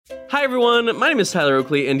Hi everyone, my name is Tyler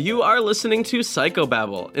Oakley, and you are listening to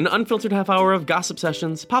Psychobabble, an unfiltered half hour of gossip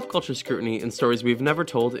sessions, pop culture scrutiny, and stories we've never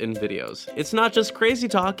told in videos. It's not just crazy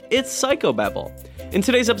talk, it's Psychobabble. In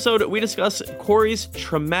today's episode, we discuss Corey's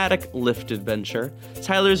traumatic Lyft adventure,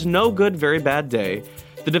 Tyler's no good, very bad day,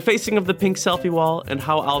 the defacing of the pink selfie wall, and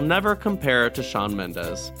how I'll never compare to Shawn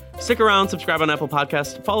Mendes. Stick around, subscribe on Apple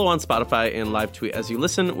Podcasts, follow on Spotify, and live tweet as you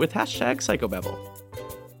listen with hashtag Psychobabble.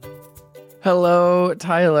 Hello,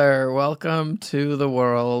 Tyler. Welcome to the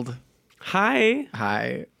world. Hi.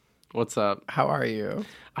 Hi. What's up? How are you?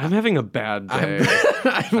 I'm having a bad day.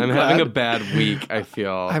 I'm having a bad week, I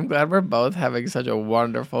feel. I'm glad we're both having such a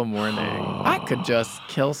wonderful morning. I could just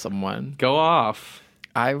kill someone. Go off.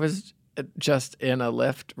 I was just in a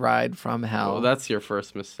Lyft ride from hell. Well, that's your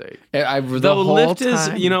first mistake. The Though whole Lyft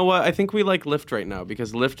time, is, you know what? I think we like Lyft right now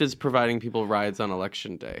because Lyft is providing people rides on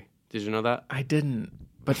election day. Did you know that? I didn't.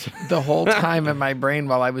 But the whole time in my brain,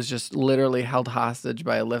 while I was just literally held hostage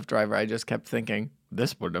by a Lyft driver, I just kept thinking,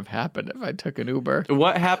 this wouldn't have happened if I took an Uber.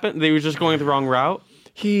 What happened? They were just going the wrong route?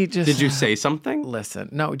 Did you say something? Listen,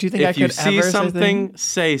 no. Do you think If I could you see ever something,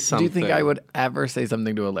 say something. Do you think I would ever say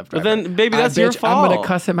something to a Lyft driver? But then, baby, that's your fault. I'm going to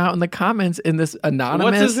cuss him out in the comments in this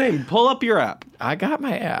anonymous. What's his name? Pull up your app. I got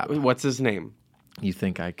my app. What's his name? You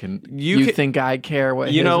think I can? You think I care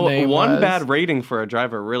what you his know? name One was? bad rating for a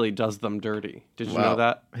driver really does them dirty. Did you know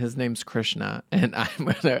that? His name's Krishna, and I'm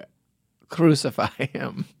going to crucify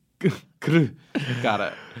him. Got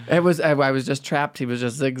it. I was just trapped. He was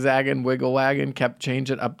just zigzagging, wiggle wagging, kept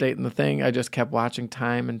changing, updating the thing. I just kept watching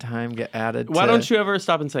time and time get added. Why don't you ever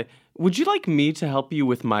stop and say, would you like me to help you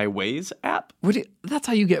with my Waze app? That's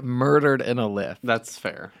how you get murdered in a Lyft. That's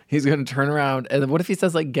fair. He's going to turn around, and what if he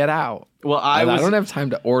says, like, get out? Well, I don't have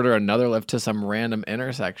time to order another Lyft to some random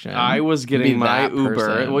intersection. I was getting my Uber.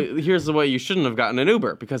 Person. Well, here's the way you shouldn't have gotten an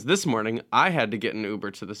Uber, because this morning I had to get an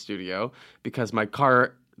Uber to the studio because my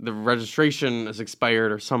car, the registration is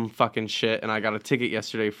expired or some fucking shit, and I got a ticket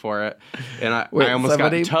yesterday for it, and I almost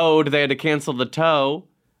got towed. They had to cancel the tow.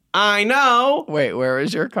 I know. Wait, where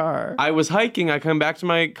is your car? I was hiking. I come back to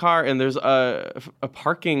my car, and there's a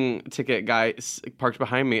parking ticket guy parked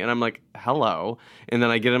behind me, and I'm like, hello. And then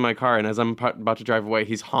I get in my car, and as I'm about to drive away,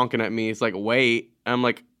 he's honking at me. He's like, wait. And I'm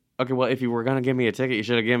like, okay, well, if you were going to give me a ticket, you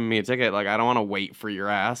should have given me a ticket. Like, I don't want to wait for your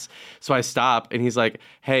ass. So I stop, and he's like,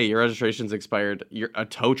 hey, your registration's expired. A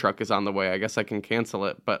tow truck is on the way. I guess I can cancel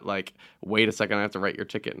it, but, like, wait a second. I have to write your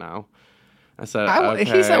ticket now. I said, okay.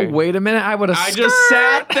 He said, wait a minute. I would have I just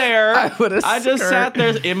sat there. I just sat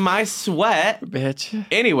there in my sweat. Bitch.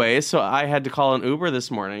 Anyway, so I had to call an Uber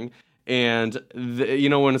this morning. And, you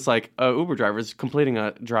know, when it's like, Uber driver's completing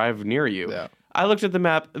a drive near you. Yeah. I looked at the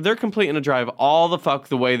map. They're completing a drive all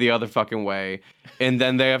the way the other fucking way. And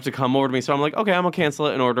then they have to come over to me. So I'm like, okay, I'm going to cancel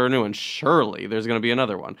it and order a new one. Surely there's going to be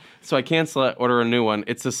another one. So I cancel it, order a new one.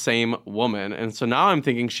 It's the same woman. And so now I'm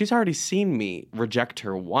thinking she's already seen me reject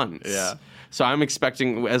her once. Yeah. So I'm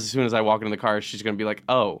expecting as soon as I walk into the car, she's going to be like,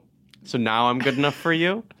 oh, so now I'm good enough for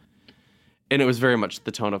you? And it was very much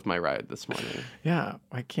the tone of my ride this morning. Yeah.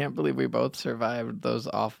 I can't believe we both survived those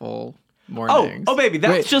awful mornings. Oh, baby,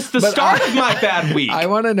 that's just the start of my bad week. I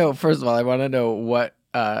want to know, first of all, what,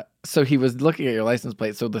 so he was looking at your license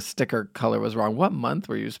plate, so the sticker color was wrong. What month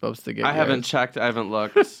were you supposed to get I haven't checked. I haven't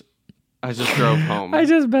looked. I just drove home. I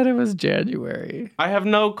just bet it was January. I have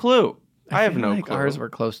no clue. I have no clue. Ours were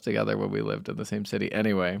close together when we lived in the same city.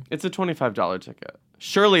 Anyway. It's a $25 ticket.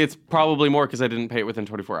 Surely it's probably more because I didn't pay it within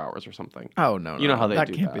 24 hours or something. Oh, no. You know how they do that.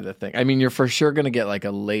 That can't be the thing. I mean, you're for sure going to get like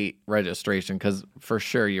a late registration because for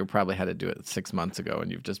sure you probably had to do it 6 months ago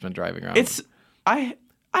and you've just been driving around. I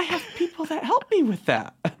have people that help me with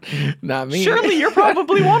that. Not me. Surely you're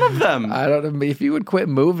probably one of them. I don't know. If you would quit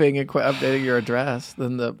moving and quit updating your address,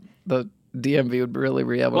 then the DMV would really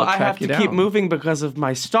be able to track you down. Well, I have to keep moving because of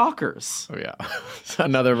my stalkers. Oh, yeah.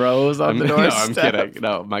 Another rose on the doorstep. No, I'm kidding.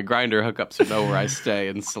 No, my Grindr hookups know where I stay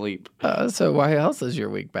and sleep. So why else is your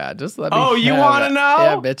week bad? Just let me you want to know?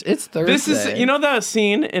 Yeah, bitch. It's Thursday. This is, you know that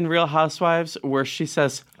scene in Real Housewives where she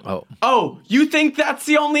says, Oh, you think that's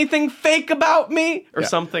the only thing fake about me? Or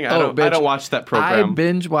something? I don't watch that program. I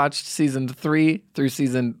binge watched season 3 through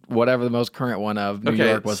season whatever the most current one of New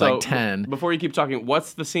York was, like 10. Before you keep talking,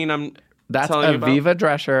 what's the scene That's Aviva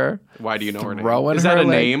Drescher. Why do you know her name? Is that a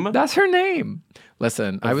name? That's her name.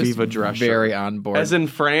 Listen, I was Drescher. very on board. As in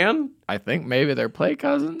Fran? I think maybe they're play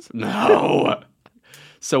cousins. No.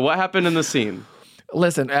 So what happened in the scene?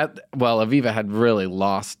 Listen, Aviva had really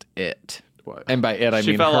lost it. What? And by it, I mean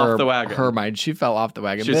she fell off the wagon. Her mind. She fell off the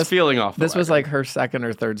wagon. She's feeling off the wagon. This was like her second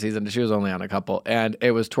or third season. She was only on a couple. And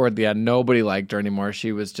it was toward the end. Nobody liked her anymore.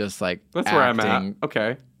 She was just like That's where I'm at.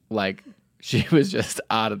 Okay. Like She was just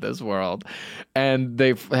out of this world. And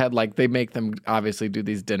they make them obviously do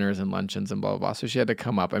these dinners and luncheons and blah, blah, blah. So she had to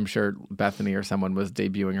come up. I'm sure Bethany or someone was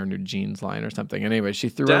debuting her new jeans line or something. Anyway, she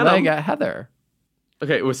threw her leg at Heather.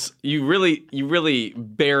 Okay, it was you really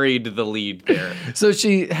buried the lead there. So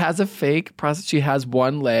she has a fake she has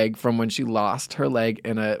one leg from when she lost her leg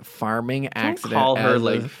in a farming accident. Don't call her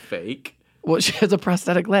leg fake. Well, she has a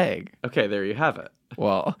prosthetic leg. Okay, there you have it.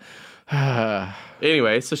 Well,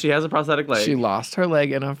 anyway, so she has a prosthetic leg. She lost her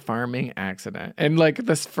leg in a farming accident. And like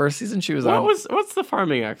this first season she was on. What's the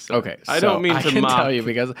farming accident? Okay, I don't mean to I can mock. tell you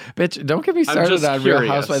because, bitch, don't get me started on Real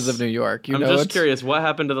Housewives of New York. I'm just curious, what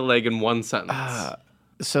happened to the leg in one sentence?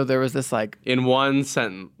 So there was this like in one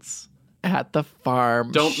sentence. At the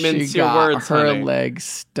farm, don't mince she your got words, her honey. leg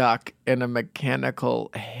stuck in a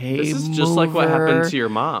mechanical hay This is just like what happened to your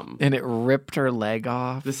mom. And it ripped her leg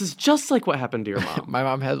off. This is just like what happened to your mom. My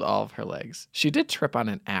mom has all of her legs. She did trip on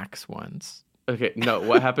an axe once. Okay, no,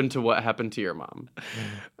 what happened to your mom?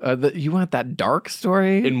 You want that dark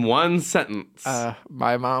story? In one sentence.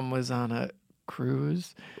 My mom was on a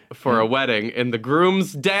cruise. For a wedding, and the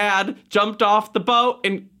groom's dad jumped off the boat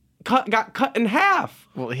and got cut in half.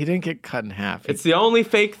 Well, he didn't get cut in half. It's the only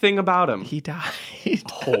fake thing about him. He died.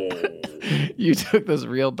 You took this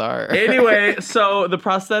real dark. Anyway, so the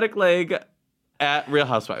prosthetic leg at Real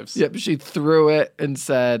Housewives. Yep, she threw it and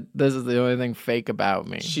said, "This is the only thing fake about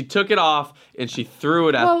me." She took it off and she threw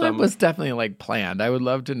it at them. Well, it was definitely like planned. I would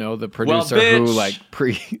love to know the producer bitch. who like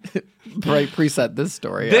preset this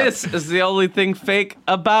story. This is the only thing fake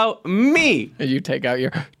about me. And you take out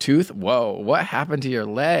your tooth. Whoa! What happened to your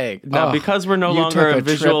leg? Now, because we're no longer a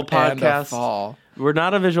visual podcast, we're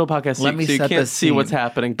not a visual podcast, so you can't see what's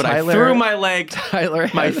happening. But I threw my leg,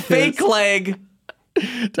 my fake leg.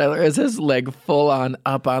 Tyler has his leg full on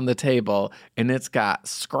up on the table, and it's got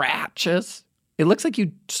scratches. It looks like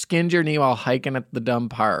you skinned your knee while hiking at the dumb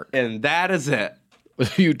park. And that is it.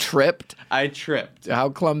 You tripped? I tripped. How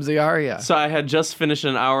clumsy are you? So I had just finished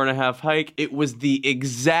an 1.5-hour hike. It was the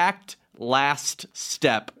exact last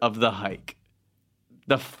step of the hike.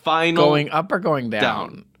 The final... Going up or going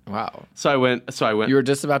down? Wow. So I went... You were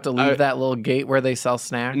just about to leave that little gate where they sell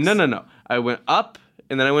snacks? No. I went up,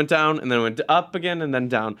 and then I went down, and then I went up again, and then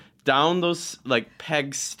down. Down those, like,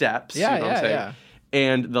 peg steps. Yeah, you know what I'm saying? yeah.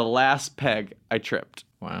 And the last peg, I tripped.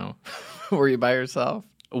 Wow. Were you by yourself?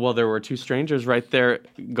 Well, there were two strangers right there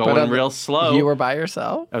going real slow. You were by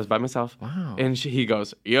yourself? I was by myself. Wow. And he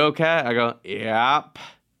goes, "You okay?" I go, "Yep."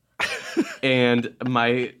 And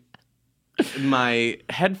my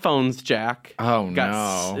headphones jack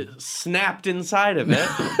got snapped inside of it.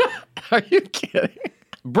 Are you kidding?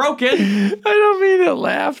 Broken. I don't mean to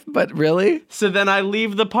laugh, but really? So then I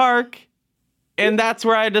leave the park, and that's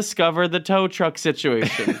where I discover the tow truck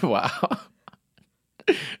situation. Wow.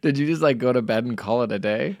 Did you just like go to bed and call it a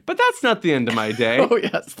day? But that's not the end of my day. Oh,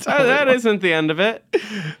 yes. That isn't the end of it.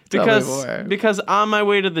 Because on my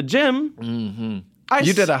way to the gym,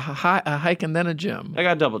 you did a hike and then a gym. I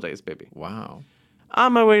got double days, baby. Wow.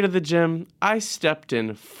 On my way to the gym, I stepped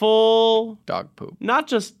in full dog poop. Not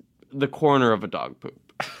just the corner of a dog poop.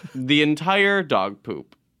 The entire dog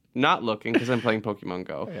poop. Not looking because I'm playing Pokemon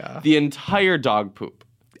Go. Yeah. The entire dog poop.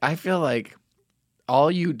 I feel like all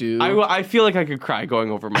you do... I feel like I could cry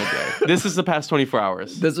going over my day. This is the past 24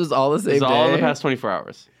 hours. This was all the same day? This is all the past 24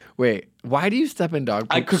 hours. Wait, why do you step in dog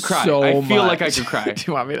poop I could cry. so I feel much? like I could cry. Do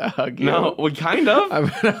you want me to hug you? No, well, kind of.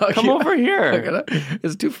 I'm gonna hug Come you. over here.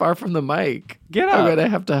 It's too far from the mic. Get up. I'm going to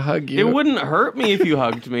have to hug you. It wouldn't hurt me if you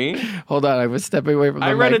hugged me. Hold on, I was stepping away from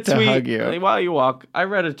the mic to hug you. While you walk, I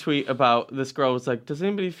read a tweet about this girl was like, does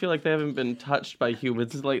anybody feel like they haven't been touched by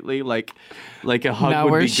humans lately? Like a hug now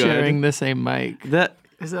would we're be good. sharing the same mic.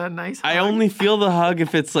 Is that a nice hug? I only feel the hug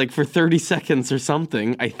if it's like for 30 seconds or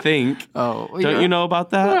something, I think. Oh. Don't you know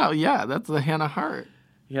about that? Well, yeah, that's the Hannah Hart.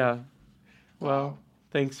 Yeah. Well,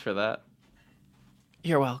 thanks for that.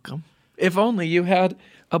 You're welcome. If only you had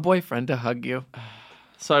a boyfriend to hug you.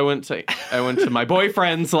 So I went to my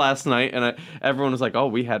boyfriend's last night, and everyone was like, "Oh,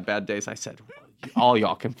 we had bad days." I said, "All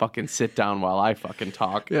y'all can fucking sit down while I fucking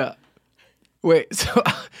talk." Yeah. Wait, so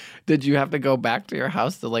did you have to go back to your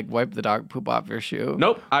house to like wipe the dog poop off your shoe?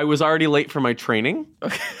 Nope. I was already late for my training.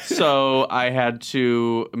 So I had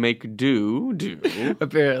to make do.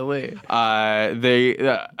 Apparently.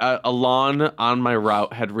 A lawn on my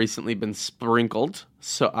route had recently been sprinkled.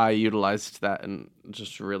 So I utilized that and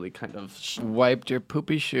just really kind of wiped your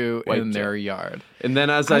poopy shoe in their yard. And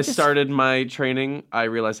then as I started my training, I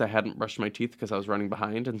realized I hadn't brushed my teeth because I was running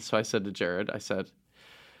behind. And so I said to Jared,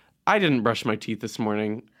 I didn't brush my teeth this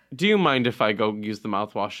morning. do you mind if I go use the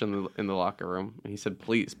mouthwash in the locker room? And he said,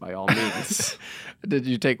 please, by all means. Did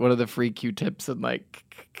you take one of the free Q-tips and like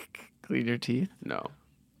clean your teeth? No.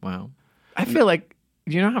 Wow. I feel like,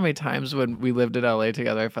 you know how many times when we lived in LA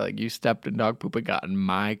together, I felt like you stepped in dog poop and got in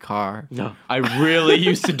my car? I really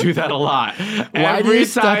used to do that a lot. Why do you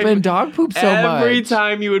step in dog poop so much? Every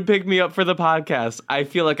time you would pick me up for the podcast, I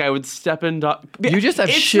feel like I would step in dog. You just have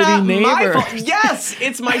It's shitty not my neighbors. fault. Yes,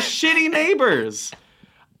 it's my shitty neighbors.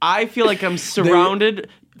 I feel like I'm surrounded.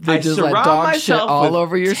 They I just let surround dog shit myself all with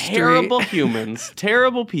over your terrible street. humans,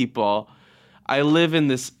 terrible people. I live in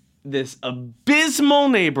this abysmal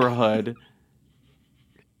neighborhood.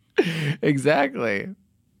 Exactly.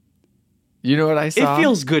 You know what I saw? It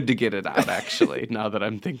feels good to get it out, actually, now that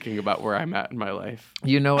I'm thinking about where I'm at in my life.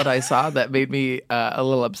 You know what I saw that made me a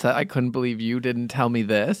little upset? I couldn't believe you didn't tell me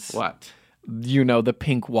this. What? You know the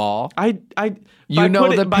pink wall. You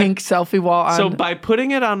Pink selfie wall on. So by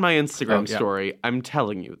putting it on my Instagram yeah. story, I'm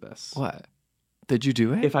telling you this. What? Did you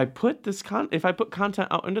do it? If I put content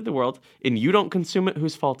out into the world and you don't consume it,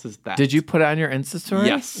 whose fault is that? Did you put it on your Insta story?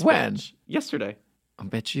 Yes. When? Bitch. Yesterday. I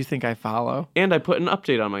bet you think I follow. And I put an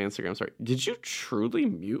update on my Instagram story. Did you truly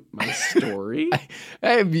mute my story? I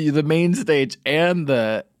have the main stage and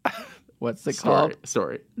the what's it called?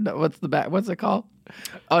 Story. No, what's the back? What's it called?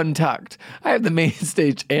 Untucked. I have the main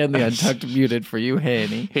stage and the untucked muted for you,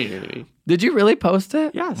 Hanny. Hey. Did you really post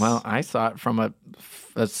it? Yes. Well, I saw it from a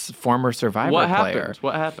former Survivor What player. happened?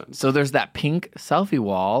 What happened? So there's that pink selfie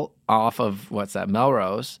wall off of what's that,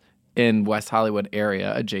 Melrose in West Hollywood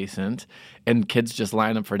area adjacent, and kids just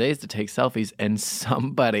line up for days to take selfies, and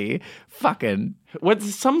somebody fucking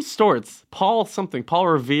What's some store? It's Paul something. Paul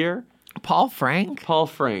Revere? Paul Frank? Paul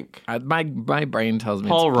Frank. My brain tells me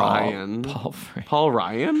Paul it's Ryan. Paul Frank. Paul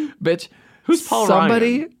Ryan? Bitch. Who's Paul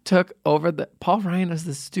Somebody Ryan? took over the Paul Ryan is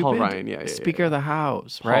the stupid Paul Ryan, yeah, Speaker of the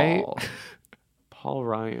House, right? Paul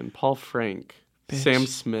Ryan. Paul Frank. Bitch. Sam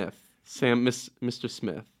Smith. Mr.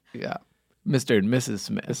 Smith. Yeah. Mr. and Mrs.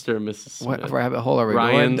 Smith. Mr. and Mrs. Smith. What rabbit hole are we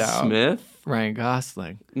Ryan going down? Smith? Ryan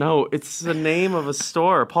Gosling. No, it's the name of a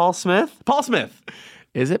store. Paul Smith? Paul Smith.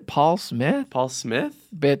 Is it Paul Smith? Paul Smith?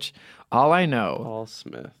 Bitch, all I know Paul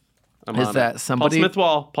Smith. is that somebody... Paul Smith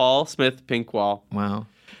wall. Paul Smith pink wall. Wow.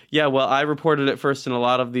 Yeah, well, I reported it first, and a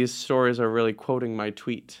lot of these stories are really quoting my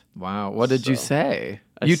tweet. Wow. What did you say?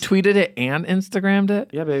 I You tweeted it and Instagrammed it?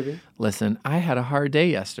 Yeah, baby. Listen, I had a hard day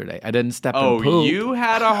yesterday. I didn't step in Oh, poop. you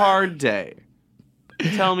had a hard day.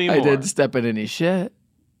 Tell me more. I didn't step in any shit.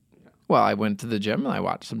 Well, I went to the gym and I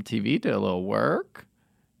watched some TV, did a little work,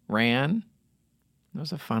 ran. It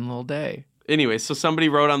was a fun little day. Anyway, so somebody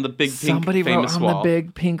wrote on the big pink Somebody famous wrote on wall. the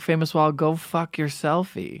big pink famous wall, go fuck your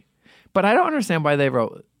selfie. But I don't understand why they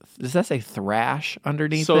wrote, does that say thrash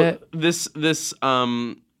underneath it? this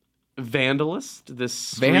vandalist, this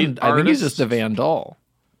street I think he's artist, just a vandal.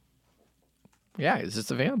 Yeah, he's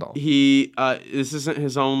just a vandal. He this isn't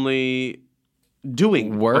his only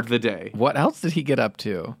doing Work of the day. What else did he get up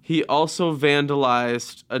to? He also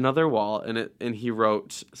vandalized another wall, and he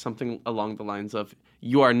wrote something along the lines of,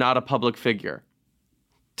 "You are not a public figure."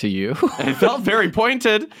 To you? And it felt very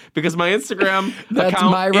pointed because my Instagram That's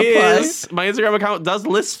account my reply. my Instagram account does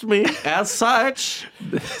list me as such.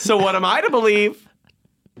 So what am I to believe?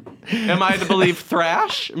 Am I to believe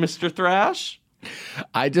Thrash, Mr. Thrash?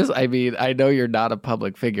 I mean, I know you're not a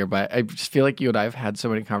public figure, but I just feel like you and I have had so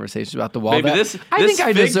many conversations about the wall. Maybe that this I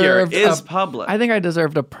figure deserved is public. I think I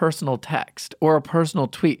deserved a personal text or a personal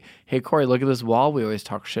tweet. Hey, Corey, look at this wall we always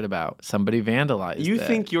talk shit about. Somebody vandalized You it.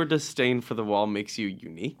 think your disdain for the wall makes you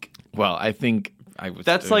unique? Well, I think I was.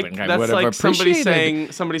 That's I like would that's have like somebody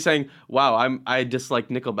appreciated- saying, "Wow, I dislike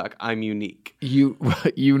Nickelback. I'm unique." You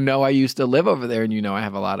know I used to live over there, and you know I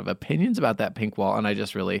have a lot of opinions about that pink wall, and I'm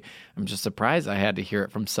just surprised I had to hear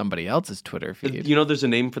it from somebody else's Twitter feed. You know, there's a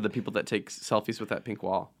name for the people that take selfies with that pink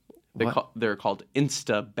wall. What? They're called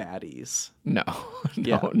Insta baddies. No,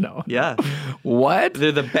 Yeah. no. Yeah, What?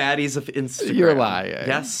 they're the baddies of Instagram. You're lying.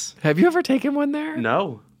 Yes. Have you ever taken one there?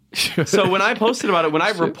 No. So when I posted about it, when I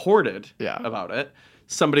reported Yeah. about it,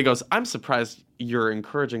 somebody goes, "I'm surprised you're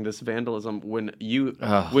encouraging this vandalism when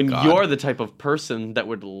God. you're the type of person that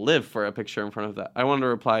would live for a picture in front of that." I wanted to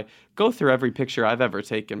reply, "Go through every picture I've ever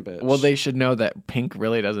taken, bitch." Well, they should know that pink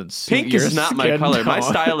really doesn't suit Pink your is not my skin color. My tone.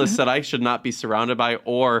 stylist said I should not be surrounded by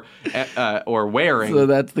or wearing. So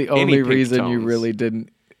that's the any only pink reason you tones. really didn't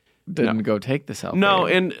go take the selfie. No,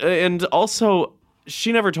 and also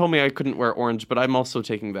she never told me I couldn't wear orange, but I'm also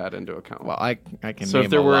taking that into account. Well, I can. So if name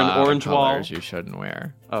there a were an lot of orange wall- colors you shouldn't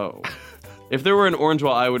wear. Oh. If there were an orange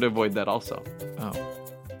wall, I would avoid that also. Oh.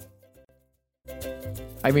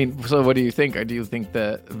 I mean, so what do you think? Or do you think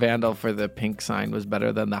the vandal for the pink sign was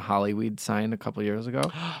better than the Hollyweed sign a couple years ago?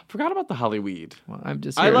 Forgot about the Hollyweed. Well, I'm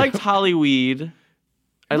just. I here to- liked Hollyweed.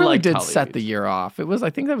 I It really liked did Hollyweed. set the year off. It was. I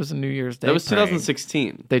think that was a New Year's Day. That was parade.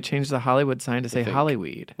 2016. They changed the Hollywood sign to say think.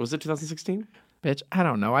 Hollyweed. Was it 2016? Bitch, I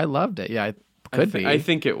don't know. I loved it. Yeah, it could be. I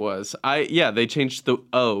think it was. They changed the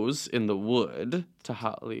O's in the wood to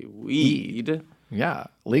Hollyweed. Yeah,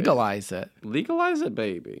 legalize it. Legalize it,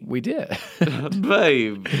 baby. We did,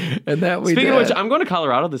 Babe. and that we Speaking did. of which, I'm going to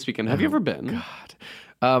Colorado this weekend. Have you ever been?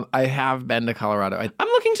 I have been to Colorado. I'm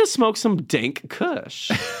looking to smoke some dank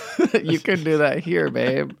kush. You can do that here,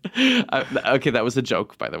 babe. Okay, that was a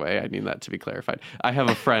joke, by the way. I need that to be clarified. I have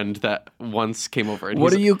a friend that once came over and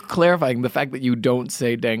What he's are you clarifying? The fact that you don't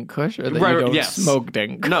say dank kush, or that Right, you don't yes. smoke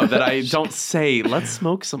dank kush? No, that I don't say, let's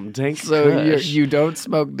smoke some dank So kush. you don't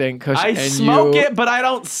smoke dank kush. I and smoke it, but I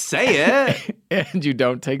don't say it. and you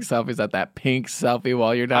don't take selfies at that pink selfie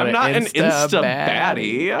while you're not I'm not an Insta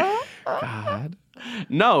baddie. baddie. God.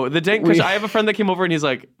 No, the dank kush. I have a friend that came over and he's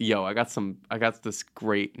like, "Yo, I got this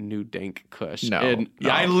great new dank kush." No, and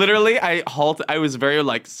no. I halted. I was very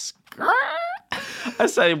like, "Skrrr." I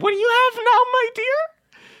said, "What do you have now, my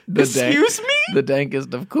dear? Excuse me?" The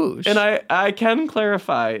dankest of kush. And I can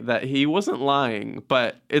clarify that he wasn't lying,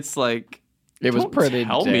 but it's like It was don't pretty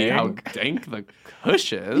tell me how dank. dank the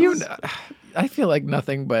kush is. You know, I feel like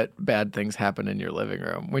nothing but bad things happen in your living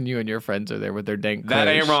room when you and your friends are there with their dank that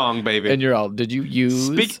kush. ain't wrong, baby. And you're all, did you use?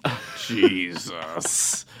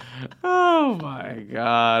 Jesus. Oh my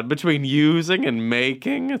God. Between using and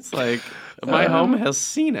making, it's like my home has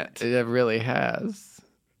seen it. It really has.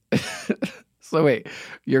 So wait,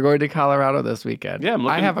 you're going to Colorado this weekend. Yeah, I'm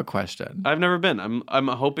I looking- have a question. I've never been. I'm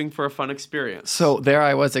hoping for a fun experience. So there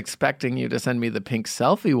I was expecting you to send me the pink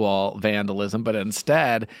selfie wall vandalism, but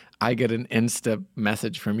instead I get an Insta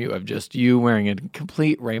message from you of just you wearing a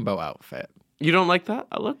complete rainbow outfit. You don't like that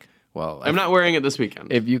look? Well, I'm not wearing it this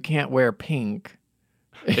weekend. if you can't wear pink,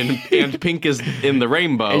 and pink is in the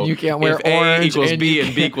rainbow. And you can't wear if A orange, equals and B you and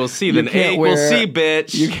B can't- equals C, you then A can't equals wear- C,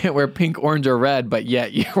 bitch. you can't wear pink, orange, or red, but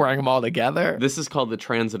yet you're wearing them all together. This is called the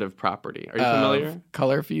transitive property. Are you Of familiar?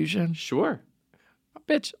 color fusion. Sure.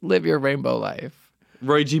 Bitch, live your rainbow life.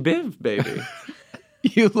 Roy G. Biv, baby.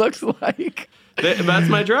 You look like That's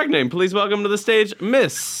my drag name. Please welcome to the stage,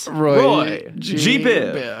 Miss Roy G.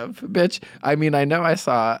 Biv. Bitch, I mean, I know I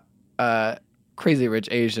saw Crazy Rich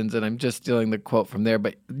Asians, and I'm just stealing the quote from there,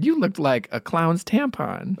 but you looked like a clown's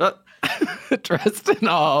tampon. Dressed in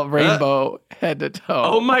all rainbow head to toe.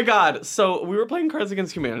 Oh my God. So we were playing Cards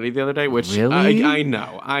Against Humanity the other day, which Really? I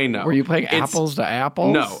know. Were you playing It's- apples to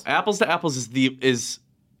apples? No, Apples to Apples is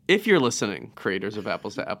if you're listening, creators of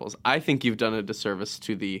Apples to Apples, I think you've done a disservice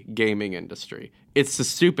to the gaming industry. It's the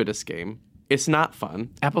stupidest game. It's not fun.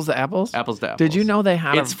 Apples to apples? Apples to Apples. Did you know they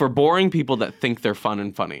had It's for boring people that think they're fun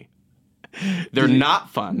and funny. They're not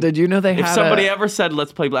fun. Did you know they If had somebody ever said,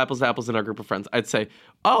 "Let's play Apples to Apples" in our group of friends, I'd say,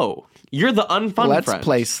 "Oh, you're the unfun Let's friend."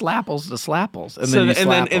 play slapples to slapples. And So then you and then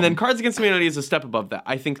slap and then them. Cards Against Humanity is a step above that.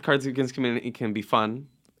 I think Cards Against Humanity can be fun,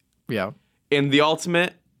 Yeah. and the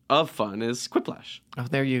ultimate of fun is Quiplash. Oh,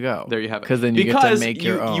 there you go. There you have it. Because then you get to make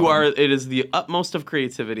your own. You are. It is the utmost of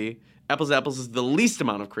creativity. Apples to Apples is the least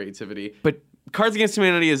amount of creativity. But Cards Against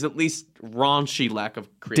Humanity is at least raunchy lack of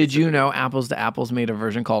creativity. did you know Apples to Apples made a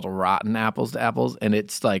version called Rotten Apples to Apples, and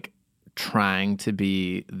it's like trying to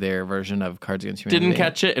be their version of Cards Against Humanity? Didn't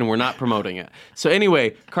catch it, and we're not promoting it. So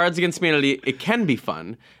anyway, Cards Against Humanity, it can be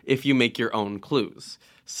fun if you make your own clues.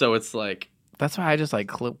 So it's like That's why I just like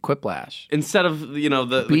Quiplash. instead of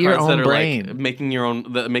the Be your cards that own are brain.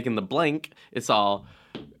 like making the blank, it's all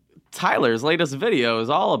Tyler's latest video is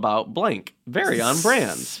all about blank. Very on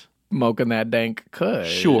brand. Smoking that dank kush.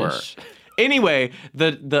 Sure. Anyway,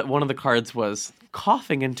 the one of the cards was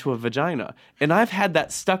coughing into a vagina, and I've had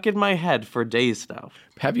that stuck in my head for days now.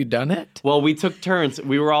 Have you done it? Well, we took turns.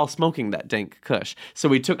 We were all smoking that dank kush, so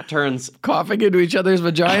we took turns. Coughing into each other's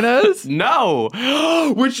vaginas? No,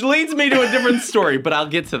 which leads me to a different story, but I'll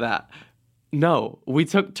get to that. No, we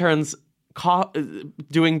took turns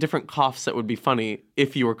doing different coughs that would be funny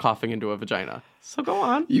if you were coughing into a vagina. So go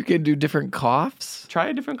on, You can do different coughs? try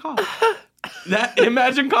a different cough.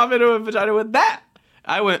 Imagine coughing into a vagina with that.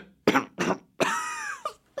 I went.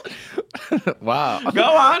 Wow. Go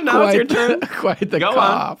on, now it's your turn. Quite the Go on.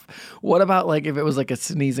 cough. What about like if it was like a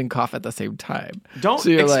sneeze and cough at the same time? Don't So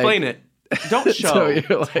you're explain like- it. Don't show. So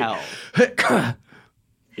you're like- tell.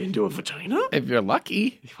 Into a vagina? If you're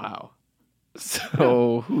lucky. Wow.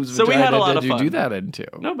 So whose So we vagina had a lot did of you fun. do that into?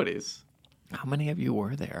 Nobody's. How many of you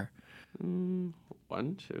were there? 1,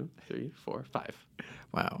 2, 3, 4, 5.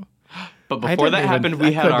 Wow. But before that happened,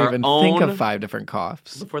 we had our own. Think of 5 different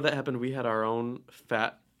coughs. Before that happened, we had our own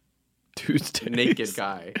fat Tuesdays. naked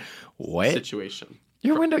guy situation.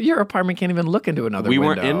 Your apartment can't even look into another window. We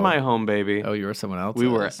window. weren't in my home, baby. Oh, you were someone else's. We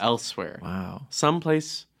were elsewhere. Wow.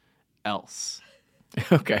 Someplace else.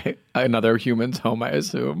 Okay. Another human's home, I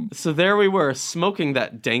assume. So there we were, smoking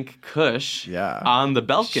that dank kush on the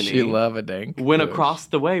balcony. She love a dank When kush. across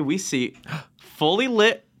the way, we see fully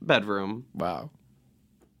lit bedroom. Wow.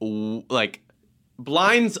 Like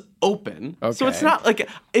blinds open. Okay. So it's not like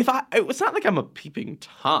it's not like I'm a peeping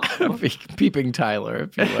Tom. Peeping Tyler,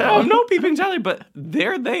 if you will. I'm no peeping Tyler, but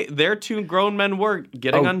there 2 grown men were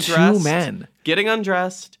getting undressed. 2 men. Getting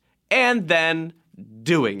undressed and then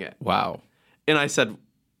doing it. Wow. And I said,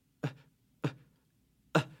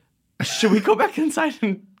 should we go back inside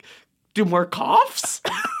and do more coughs?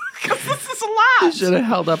 Because this is a lot. You should have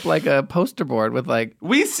held up like a poster board with like,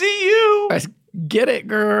 we see you. Get it,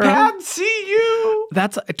 girl. Dad, see you.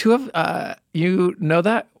 That's 2 of, you know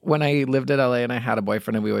that when I lived in LA and I had a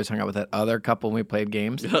boyfriend and we always hung out with that other couple and we played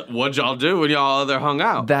games? What'd y'all do when y'all other hung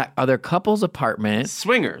out? That other couple's apartment.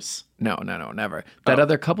 Swingers. No, never. That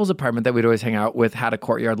other couple's apartment that we'd always hang out with had a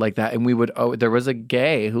courtyard like that, and we would. There was a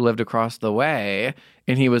gay who lived across the way,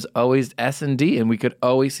 and he was always S&D, and we could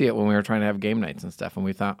always see it when we were trying to have game nights and stuff. And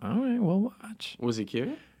we thought, all right, we'll watch. Was he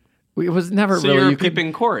cute? It was never so really. You were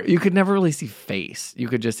peeping Corey. You could never really see face. You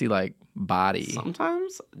could just see like body.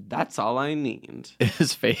 Sometimes that's all I need.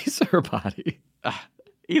 His face or body.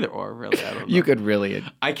 Either or, really. I don't know. You could really.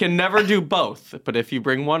 I can never do both, but if you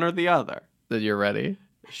bring one or the other, then you're ready.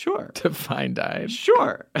 Sure. To fine dine.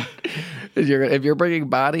 Sure. If you're bringing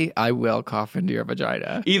body, I will cough into your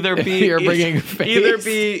vagina. Either be you're bringing face.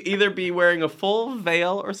 Either be wearing a full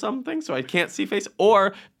veil or something, so I can't see face,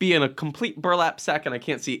 or be in a complete burlap sack and I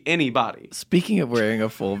can't see any body. Speaking of wearing a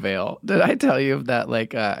full veil, did I tell you that?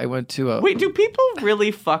 Like, I went to a. Wait, do people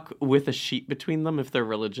really fuck with a sheet between them if they're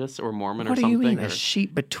religious or Mormon or something? What do you mean, a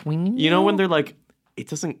sheet between you? You know when they're like, it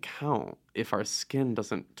doesn't count if our skin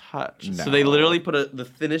doesn't touch. No. So they literally put the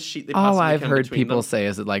thinnest sheet they possibly All I've can heard between people them. say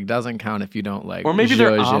is it like doesn't count if you don't like. Or maybe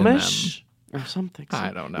they're zhuzh in Amish or something.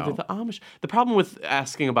 I don't know. Either the Amish. The problem with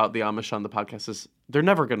asking about the Amish on the podcast is they're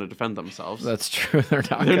never going to defend themselves. That's true. They're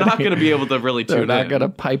not going to be able to really tune in. They're not going to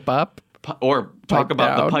pipe up. Or talk Pipe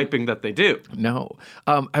about down. the piping that they do. No.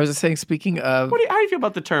 I was just saying, speaking of. How do you feel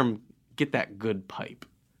about the term, get that good pipe?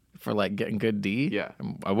 For like getting good D? Yeah.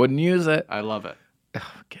 I wouldn't use it. I love it.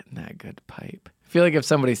 Oh, getting that good pipe. I feel like if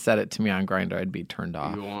somebody said it to me on Grindr, I'd be turned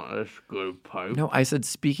off. You want this good pipe? No, I said,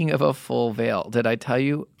 speaking of a full veil, did I tell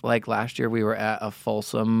you, like last year we were at a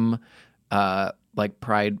Folsom, like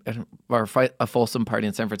Pride, or a Folsom party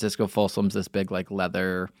in San Francisco. Folsom's this big, like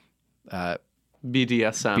leather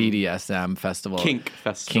BDSM festival. Kink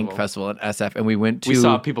festival. Kink festival at SF. And we went to. We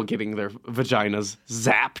saw people getting their vaginas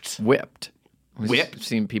zapped. Whipped. Whipped? We've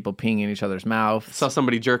seen people peeing in each other's mouths. Saw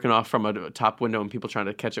somebody jerking off from a top window and people trying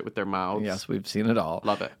to catch it with their mouths. Yes, we've seen it all.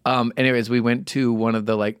 Love it. Anyways, we went to one of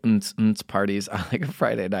the like parties on like a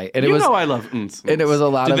Friday night, and you know I love and it was a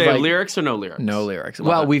lot Did of they like have lyrics or no lyrics? no lyrics. Love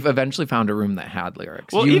Well, it. we've eventually found a room that had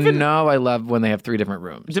lyrics. Well, you even- know, I love when they have 3 different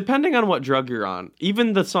rooms. Depending on what drug you're on,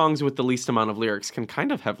 even the songs with the least amount of lyrics can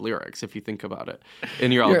kind of have lyrics if you think about it.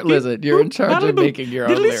 And you're all Listen, you're in charge of making your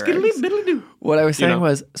own lyrics. What I was saying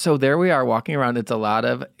was, so there we are walking around. It's a lot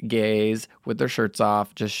of gays with their shirts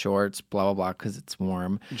off, just shorts, blah, blah, blah, because it's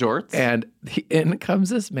warm. Jorts? And in comes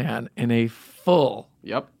this man in a full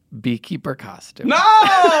Yep. beekeeper costume. No!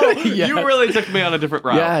 Yes. You really took me on a different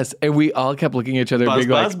route. Yes, and we all kept looking at each other, Buzz, being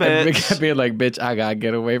buzz, like, and we bitch. kept being like, "Bitch, I gotta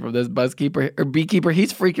get away from this beekeeper.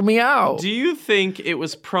 He's freaking me out." Do you think it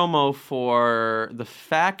was promo for the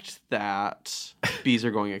fact that bees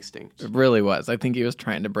are going extinct? It really was. I think he was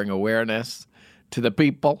trying to bring awareness to the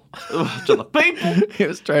people. To the people? He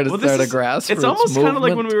was trying to start a grassroots It's almost kind of like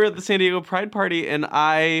when movement. we were at the San Diego Pride Party and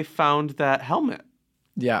I found that helmet,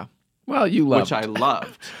 Yeah. Well, you loved. which I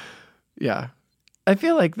loved. Yeah. I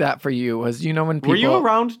feel like that for you was, you know, when people. Were you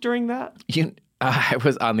around during that? I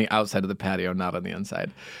was on the outside of the patio, not on the inside.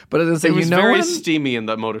 But I was gonna say, It was you know, very when, steamy in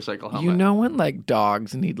the motorcycle helmet. you know when like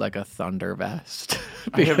dogs need like a thunder vest.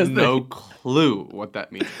 I have Because no clue what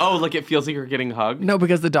that means. Oh, like it feels like you're getting hugged? No,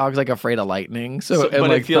 because the dog's like afraid of lightning. So- and, but it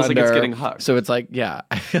like, feels like it's thunder. getting hugged. So it's like, yeah.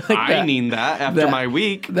 I feel like I need that after my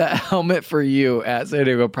week. That helmet for you at San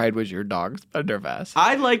Diego Pride was your dog's thunder vest.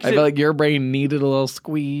 I liked I it. feel like your brain needed a little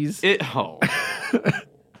squeeze. It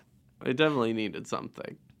definitely needed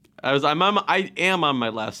something. I am on my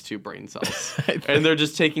last 2 brain cells, and they're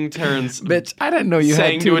just taking turns. Bitch, I didn't know you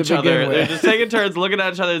saying had two to each other. begin with. They're just taking turns looking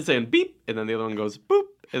at each other and saying beep, and then the other one goes boop,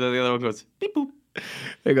 and then the other one goes beep boop,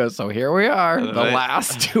 He goes, so here we are, the Right.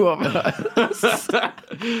 last two of us.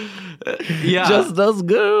 Yeah. Just us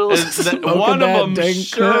girls. smoking one that of them dank kush.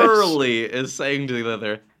 surely is saying to the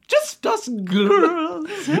other, just us girls.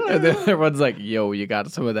 And then everyone's like, yo, you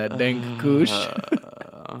got some of that dank kush.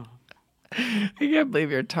 I can't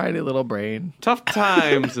believe your tiny little brain. Tough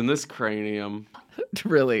times in this cranium. It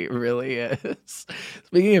really, really is.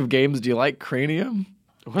 Speaking of games, do you like Cranium?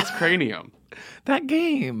 What's cranium? That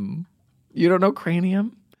game. You don't know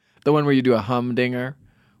Cranium? The one where you do a humdinger?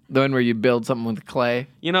 The one where you build something with clay?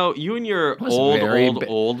 You know, you and your was old, very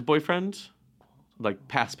old boyfriend, like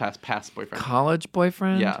past boyfriend. College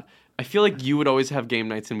boyfriend? Yeah. I feel like you would always have game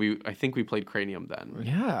nights, and I think we played cranium then.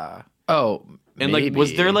 Yeah. Oh, And maybe. like,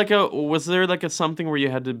 was there like a something where you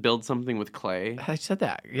had to build something with clay? I said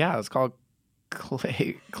that. Yeah, it's called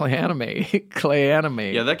Clay Anime. Clay Anime.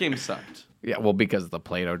 Yeah, that game sucked. Yeah, well, because the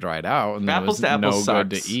Play-Doh dried out and there Apples was to apples no sucks.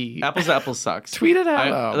 good to eat. Apples to apples sucks. Tweet it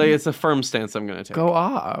out. Like, it's a firm stance I'm gonna take. Go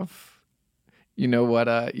off. You know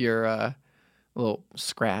what your little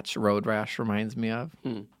scratch road rash reminds me of?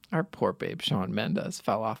 Our poor babe Shawn Mendes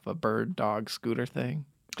fell off a bird dog scooter thing.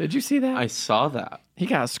 Did you see that? I saw that. He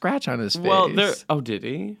got a scratch on his face. Well, did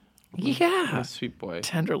he? Yeah. Oh, sweet boy.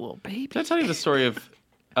 Tender little baby. Did I tell you the story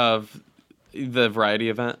of the variety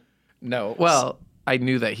event? No. Well, I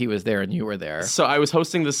knew that he was there and you were there. So I was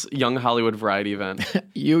hosting this Young Hollywood variety event.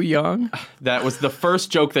 You young? That was the first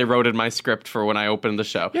joke they wrote in my script for when I opened the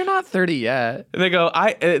show. You're not 30 yet. And they go,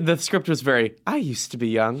 the script was very, I used to be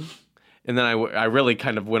young. And then I really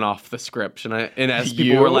kind of went off the script. And as people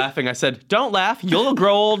You? were laughing, I said, don't laugh, you'll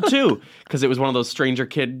grow old too. Because it was one of those stranger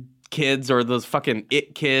kids or those fucking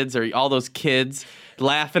it kids or all those kids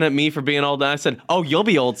laughing at me for being old. And I said, oh, you'll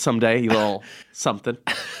be old someday, you little something.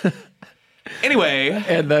 Anyway.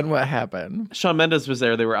 And then what happened? Shawn Mendes was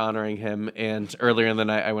there. They were honoring him. And earlier in the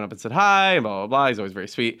night, I went up and said hi and blah, blah, blah. He's always very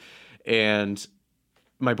sweet. And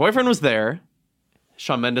my boyfriend was there.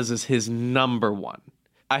 Shawn Mendes is his number one.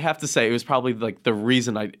 I have to say, it was probably like the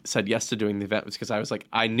reason I said yes to doing the event was because I was like,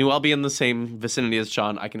 I knew I'll be in the same vicinity as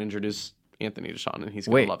Shawn. I can introduce Anthony to Shawn, and he's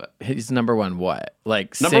going to love it. He's number one what?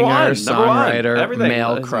 Like Number singer, one, songwriter, everything.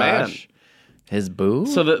 male His crush. man. His boo?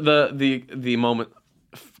 So the moment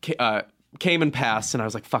came and passed, and I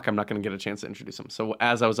was like, fuck, I'm not going to get a chance to introduce him. So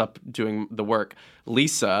as I was up doing the work,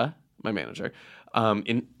 Lisa, my manager,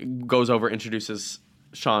 goes over, introduces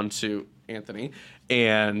Shawn to Anthony,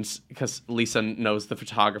 and because Lisa knows the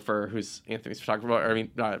photographer who's Anthony's photographer,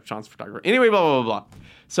 Shawn's photographer. Anyway, blah, blah, blah, blah.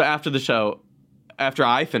 So after the show, after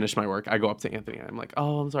I finish my work, I go up to Anthony, and I'm like,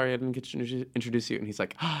 oh, I'm sorry, I didn't get to introduce you. And he's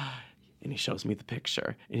like, and he shows me the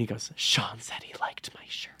picture, and he goes, Shawn said he liked my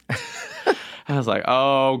shirt. I was like,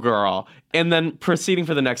 oh, girl. And then proceeding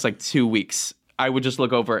for the next 2 weeks, I would just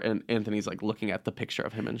look over, and Anthony's looking at the picture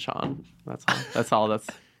of him and Shawn. That's all. That's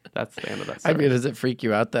the end of that story. I mean, does it freak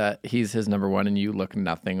you out that he's his number one and you look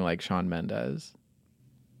nothing like Shawn Mendes?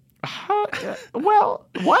 Well,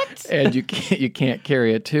 what? And you can't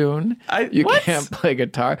carry a tune. You what? can't play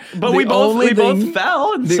guitar. But we both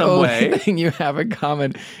fell in some way. The only thing you have in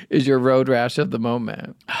common is your road rash of the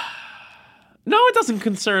moment. No, it doesn't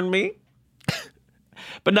concern me.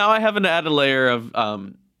 But now I have an added layer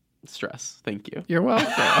of stress. Thank you. You're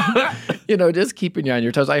welcome. Just keeping you on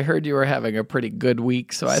your toes. I heard you were having a pretty good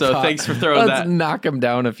week, so I thought, thanks for throwing let's that. knock him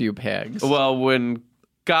down a few pegs. Well, when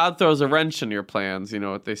God throws a wrench in your plans, you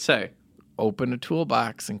know what they say. Open a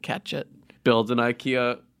toolbox and catch it. Build an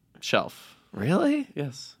IKEA shelf. Really?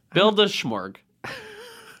 Yes. Build a schmorg.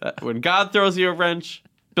 When God throws you a wrench,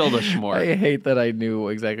 build a schmorg. I hate that I knew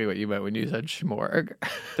exactly what you meant when you said schmorg.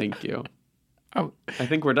 Thank you. Oh. I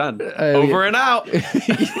think we're done. Over and out.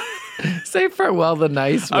 Say farewell the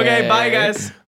nice way. Okay, bye, guys.